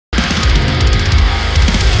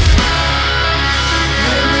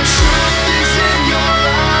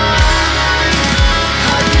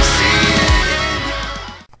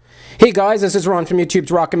Hey guys, this is Ron from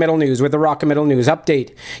YouTube's Rock and Metal News with the Rock and Metal News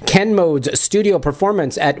update. Ken Mode's studio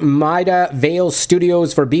performance at Maida Vale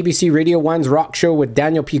Studios for BBC Radio 1's Rock Show with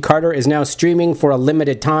Daniel P. Carter is now streaming for a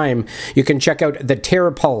limited time. You can check out The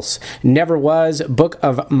Terror Pulse, Never Was, Book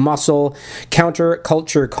of Muscle, Counter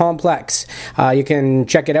Culture Complex. You can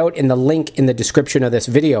check it out in the link in the description of this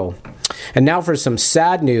video. And now for some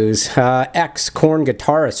sad news. Ex-KORN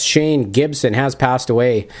guitarist Shane Gibson has passed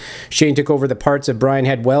away. Shane took over the parts of Brian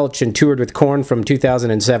Head Welch and toured with KORN from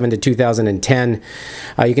 2007 to 2010.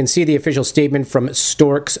 You can see the official statement from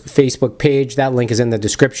stOrk's Facebook page. That link is in the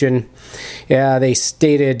description. They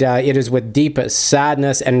stated, it is with deep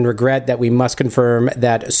sadness and regret that we must confirm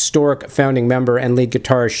that stOrk founding member and lead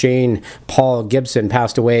guitarist Shane Paul Gibson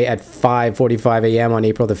passed away at 5:45 a.m. on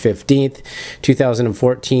April the 15th,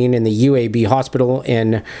 2014 in the UAB Hospital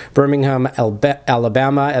in Birmingham,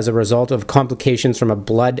 Alabama as a result of complications from a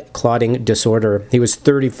blood clotting disorder. He was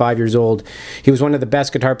 35 years old. He was one of the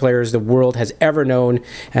best guitar players the world has ever known,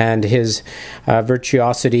 and his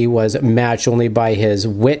virtuosity was matched only by his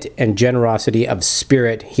wit and generosity of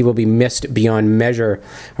spirit. He will be missed beyond measure.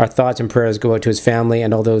 Our thoughts and prayers go out to his family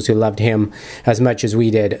and all those who loved him as much as we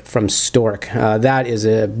did from stOrk. That is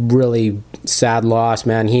a really sad loss,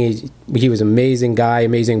 man. He was an amazing guy,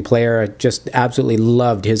 amazing player. I just absolutely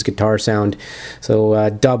loved his guitar sound. So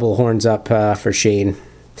double horns up for Shane.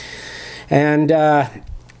 And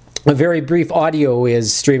a very brief audio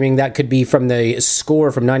is streaming. That could be from the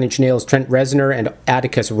score from Nine Inch Nails' Trent Reznor and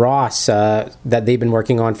Atticus Ross that they've been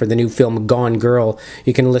working on for the new film Gone Girl.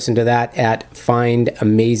 You can listen to that at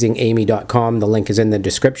findamazingamy.com. The link is in the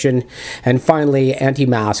description. And finally,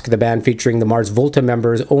 Antemasque, the band featuring the Mars Volta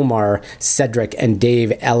members Omar, Cedric, and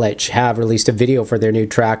Dave Ellich, have released a video for their new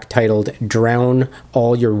track titled Drown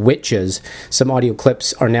All Your Witches. Some audio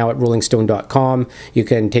clips are now at rollingstone.com. You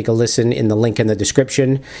can take a listen in the link in the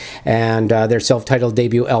description. And their self-titled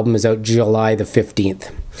debut album is out July the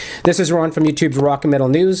 15th. This is Ron from YouTube's Rock and Metal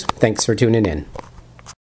News. Thanks for tuning in.